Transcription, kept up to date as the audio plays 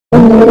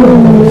Hey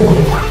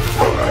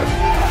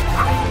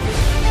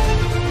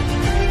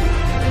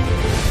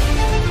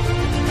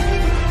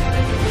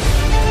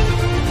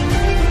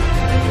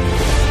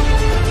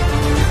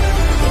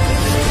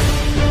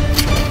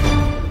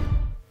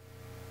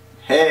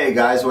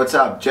guys, what's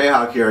up?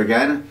 Jayhawk here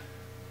again.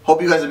 Hope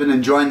you guys have been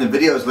enjoying the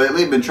videos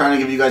lately. Been trying to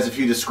give you guys a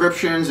few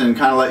descriptions and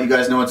kind of let you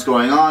guys know what's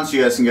going on so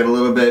you guys can get a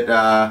little bit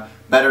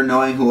better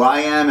knowing who I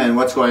am and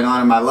what's going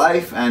on in my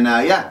life. And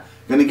yeah,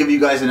 going to give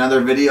you guys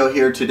another video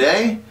here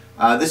today.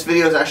 This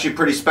video is actually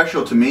pretty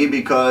special to me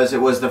because it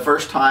was the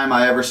first time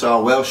I ever saw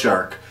a whale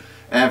shark.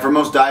 And for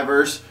most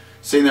divers,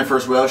 seeing their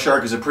first whale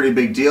shark is a pretty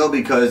big deal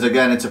because,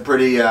 again, it's a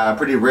pretty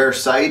rare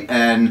sight,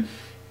 and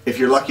if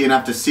you're lucky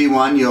enough to see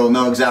one, you'll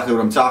know exactly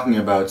what I'm talking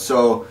about.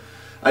 So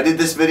I did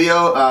this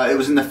video, it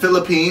was in the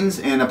Philippines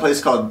in a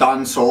place called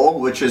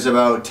Donsol, which is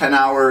about 10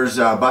 hours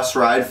bus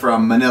ride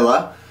from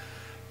Manila.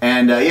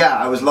 And yeah,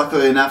 I was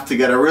lucky enough to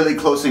get a really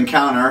close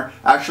encounter,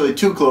 actually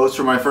too close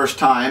for my first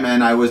time,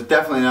 and I was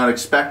definitely not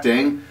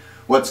expecting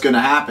what's going to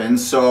happen.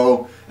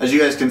 So as you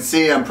guys can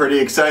see, I'm pretty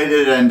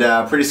excited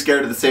and pretty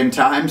scared at the same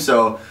time.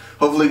 So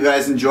hopefully you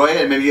guys enjoy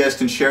it, and maybe you guys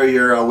can share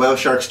your whale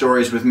shark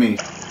stories with me.